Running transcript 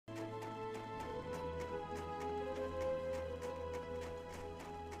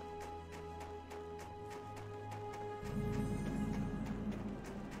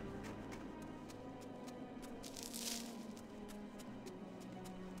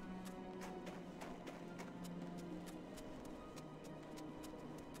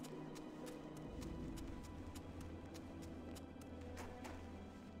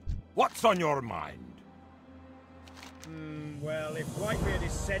What's on your mind? Well, if Whitebeard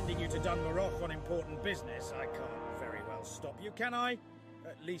is sending you to Dunmarroch on important business, I can't very well stop you, can I?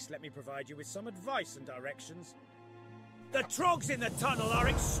 At least let me provide you with some advice and directions. The trogs in the tunnel are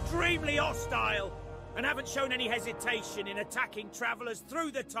extremely hostile and haven't shown any hesitation in attacking travellers through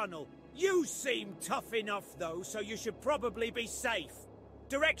the tunnel. You seem tough enough, though, so you should probably be safe.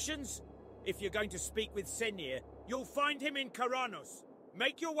 Directions? If you're going to speak with Senir, you'll find him in Kharanos.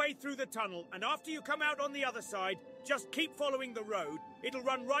 Make your way through the tunnel, and after you come out on the other side, just keep following the road. It'll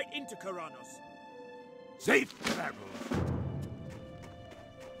run right into Kharanos. Safe travels.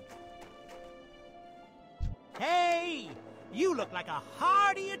 Hey! You look like a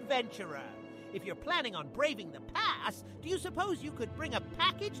hardy adventurer. If you're planning on braving the pass, do you suppose you could bring a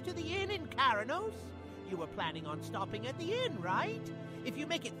package to the inn in Kharanos? You were planning on stopping at the inn, right? If you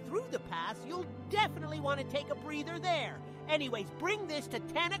make it through the pass, you'll definitely want to take a breather there. Anyways, bring this to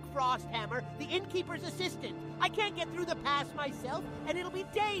Tannock Frosthammer, the innkeeper's assistant. I can't get through the pass myself, and it'll be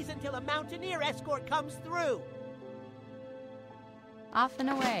days until a mountaineer escort comes through. Off and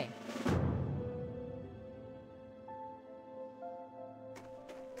away.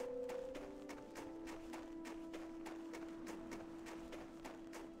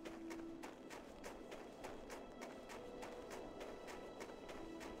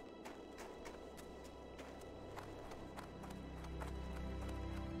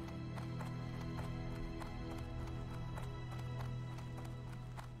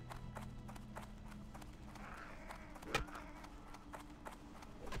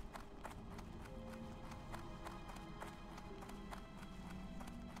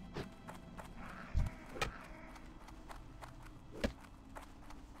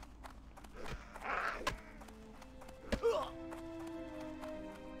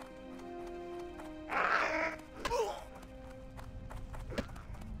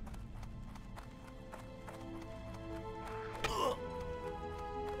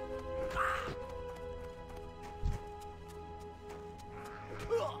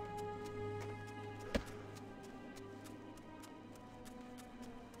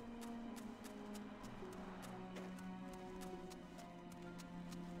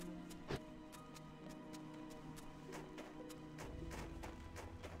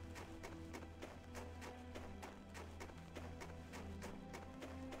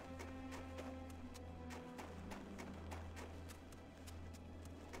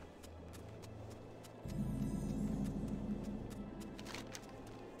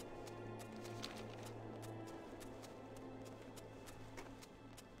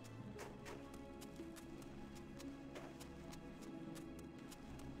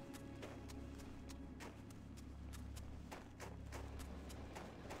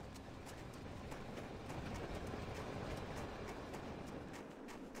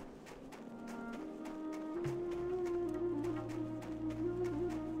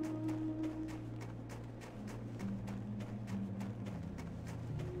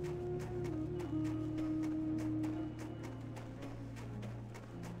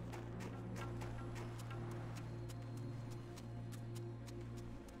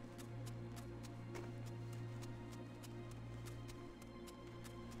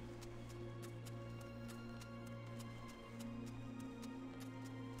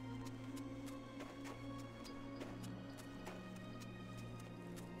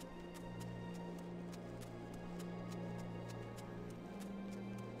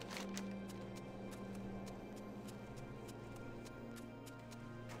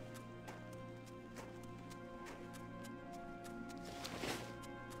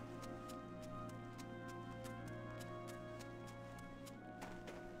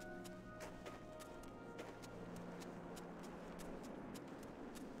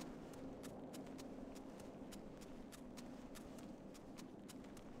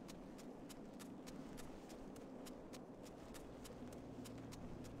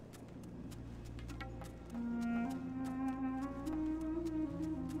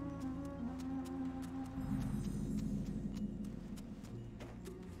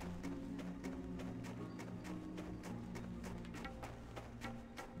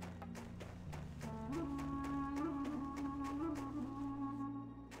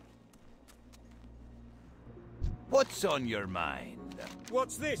 What's on your mind?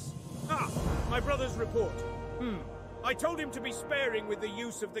 What's this? Ah, my brother's report. I told him to be sparing with the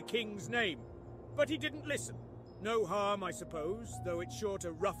use of the king's name, but he didn't listen. No harm, I suppose, though it's sure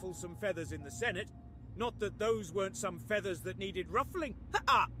to ruffle some feathers in the Senate. Not that those weren't some feathers that needed ruffling.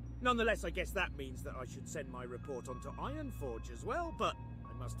 Ha-ha! Nonetheless, I guess that means that I should send my report on to Ironforge as well, but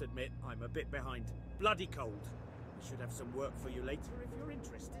I must admit I'm a bit behind. Bloody cold. I should have some work for you later if you're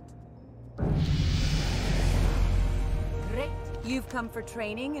interested. Great. You've come for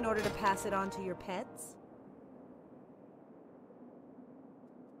training in order to pass it on to your pets?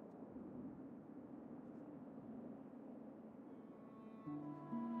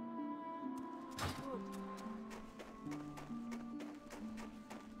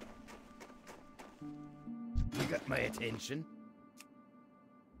 You got my attention.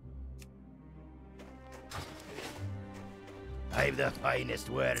 I've the finest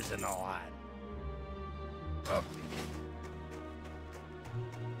wares in the land. Oh.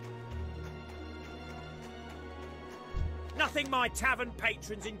 Nothing my tavern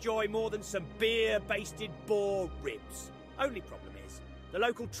patrons enjoy more than some beer-basted boar ribs. Only problem is, the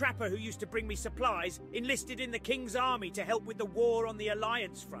local trapper who used to bring me supplies enlisted in the King's army to help with the war on the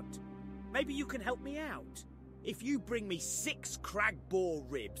Alliance front. Maybe you can help me out. If you bring me 6 crag boar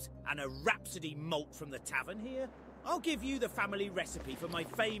ribs and a Rhapsody malt from the tavern here, I'll give you the family recipe for my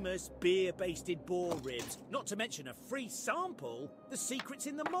famous beer-basted boar ribs, not to mention a free sample, the secret's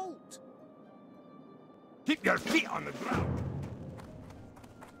in the malt. Keep your feet on the ground.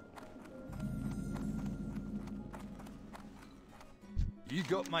 You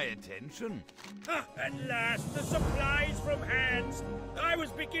got my attention. Ah, at last, the supplies from hands. I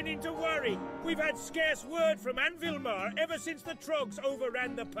was beginning to worry. We've had scarce word from Anvilmar ever since the Trogs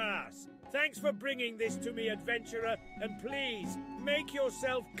overran the pass. Thanks for bringing this to me, adventurer, and please, make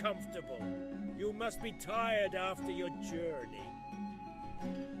yourself comfortable. You must be tired after your journey.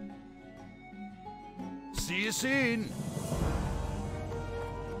 See you soon.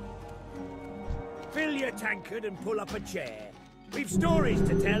 Fill your tankard and pull up a chair. We've stories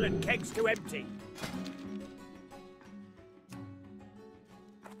to tell and kegs to empty.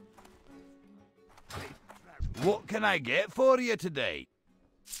 What can I get for you today?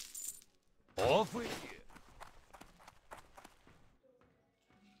 Off with you.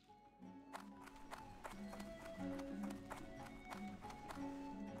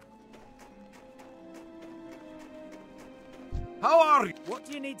 How are you? What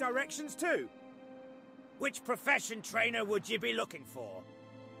do you need directions to? Which profession trainer would you be looking for?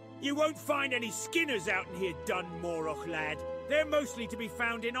 You won't find any skinners out in here, Dunmorach lad. They're mostly to be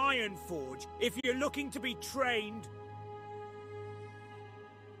found in Ironforge, if you're looking to be trained.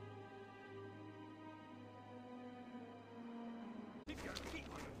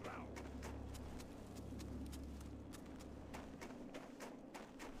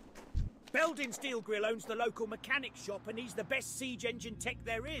 Beldin Steelgrill owns the local mechanic shop and he's the best siege engine tech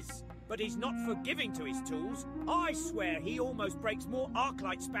there is. But he's not forgiving to his tools. I swear he almost breaks more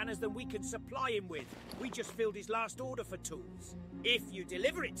Arclight spanners than we can supply him with. We just filled his last order for tools. If you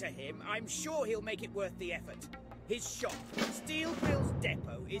deliver it to him, I'm sure he'll make it worth the effort. His shop, Steelgrill's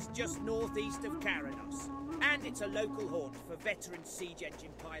depot, is just northeast of Kharanos. And it's a local haunt for veteran siege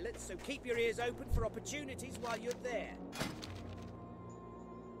engine pilots, so keep your ears open for opportunities while you're there.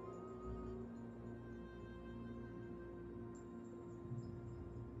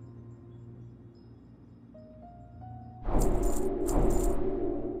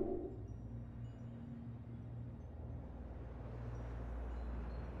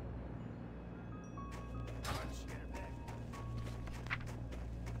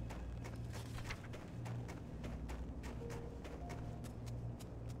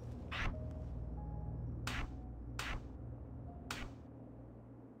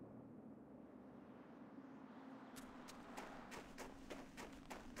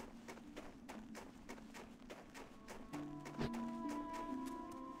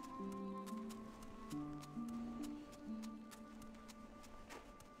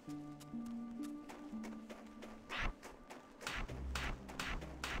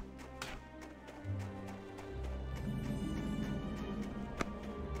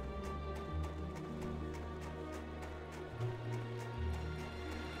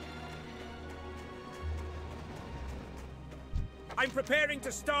 I'm preparing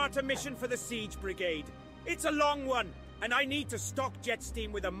to start a mission for the Siege Brigade. It's a long one, and I need to stock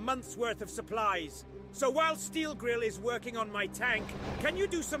Jetsteam with a month's worth of supplies. So while Steelgrill is working on my tank, can you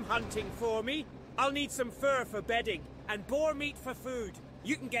do some hunting for me? I'll need some fur for bedding, and boar meat for food.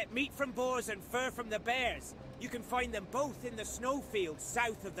 You can get meat from boars and fur from the bears. You can find them both in the snowfields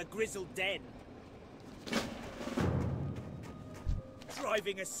south of the Grizzled Den.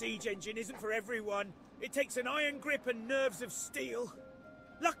 Driving a siege engine isn't for everyone. It takes an iron grip and nerves of steel.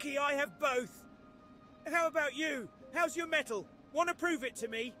 Lucky I have both. How about you? How's your metal? Want to prove it to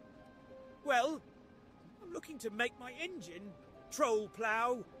me? Well, I'm looking to make my engine, troll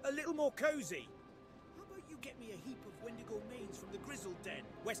plough, a little more cozy. How about you get me a heap of Wendigo manes from the Grizzled Den,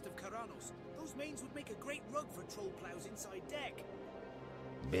 west of Kharanos? Those manes would make a great rug for troll ploughs inside deck.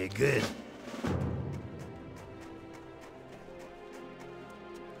 Be good.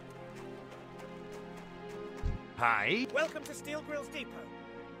 Hi. Welcome to Steel Grill's Depot.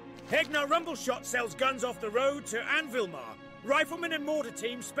 Hegnar Rumbleshot sells guns off the road to Anvilmar. Riflemen and mortar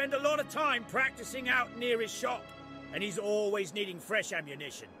teams spend a lot of time practicing out near his shop, and he's always needing fresh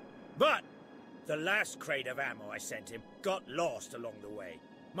ammunition. But the last crate of ammo I sent him got lost along the way.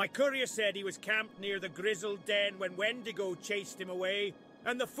 My courier said he was camped near the Grizzled Den when Wendigo chased him away,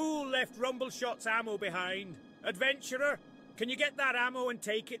 and the fool left Rumbleshot's ammo behind. Adventurer, can you get that ammo and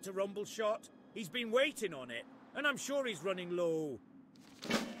take it to Rumbleshot? He's been waiting on it, and I'm sure he's running low.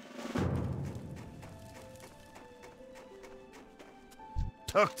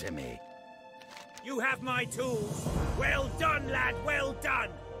 Talk to me. You have my tools. Well done, lad, well done.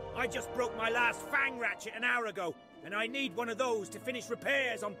 I just broke my last fang ratchet an hour ago, and I need one of those to finish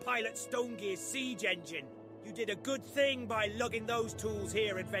repairs on Pilot Stonegear's siege engine. You did a good thing by lugging those tools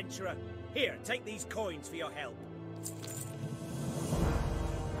here, adventurer. Here, take these coins for your help.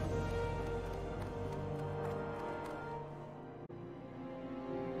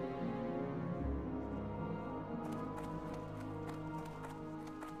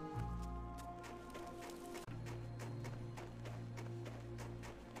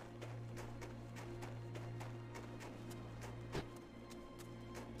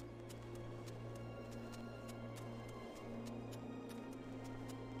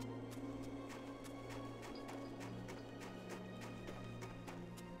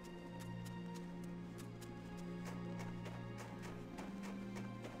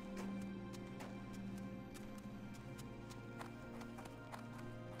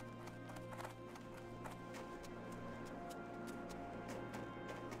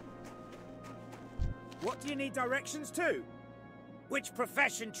 What do you need directions to? Which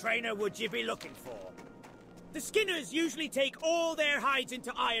profession trainer would you be looking for? The Skinners usually take all their hides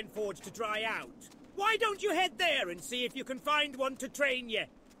into Ironforge to dry out. Why don't you head there and see if you can find one to train you?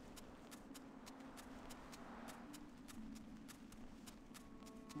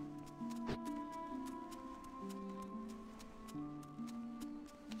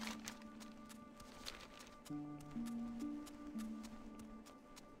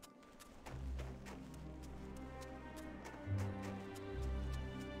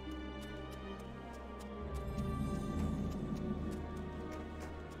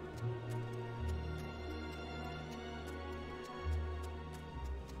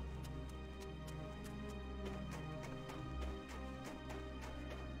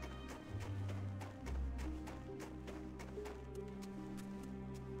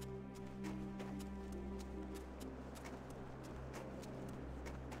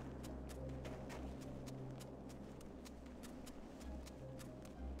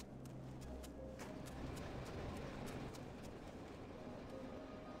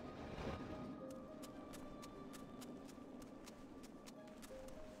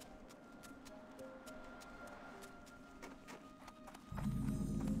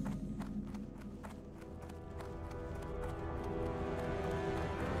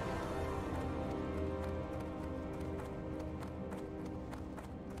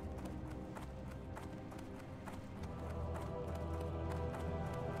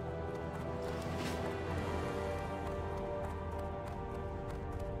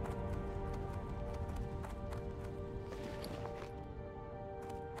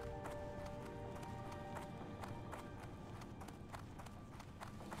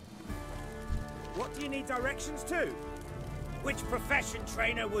 What do you need directions to? Which profession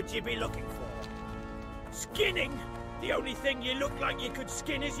trainer would you be looking for? Skinning? The only thing you look like you could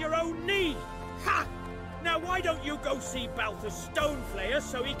skin is your own knee! Ha! Now why don't you go see Balthus Stoneflayer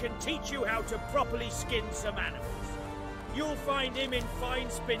so he can teach you how to properly skin some animals? You'll find him in Fine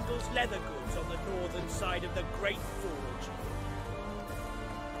Spindle's leather goods on the northern side of the Great Forge.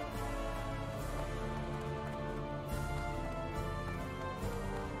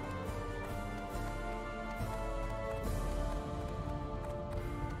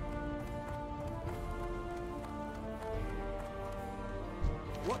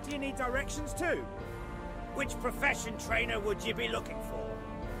 What do you need directions to? Which profession trainer would you be looking for?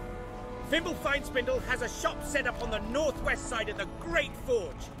 Thimble Finespindle has a shop set up on the northwest side of the Great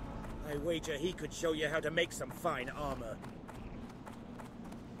Forge. I wager he could show you how to make some fine armor.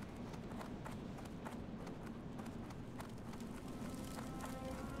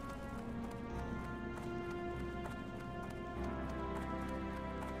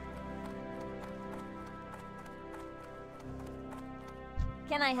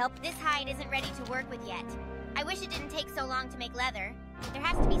 Can I help? This hide isn't ready to work with yet. I wish it didn't take so long to make leather. There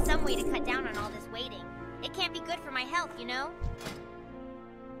has to be some way to cut down on all this waiting. It can't be good for my health, you know?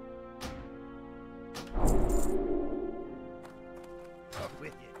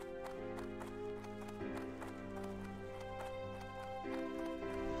 with you.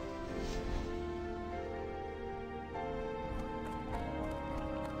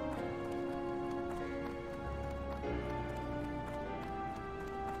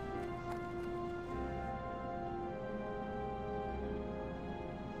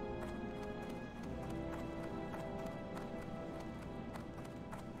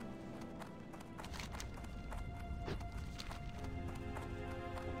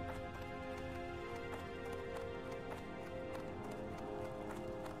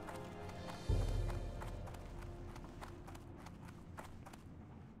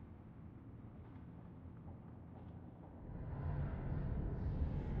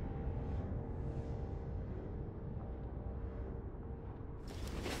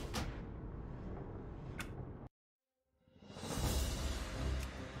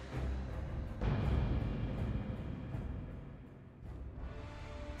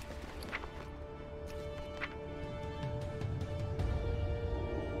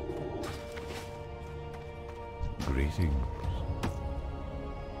 Greetings.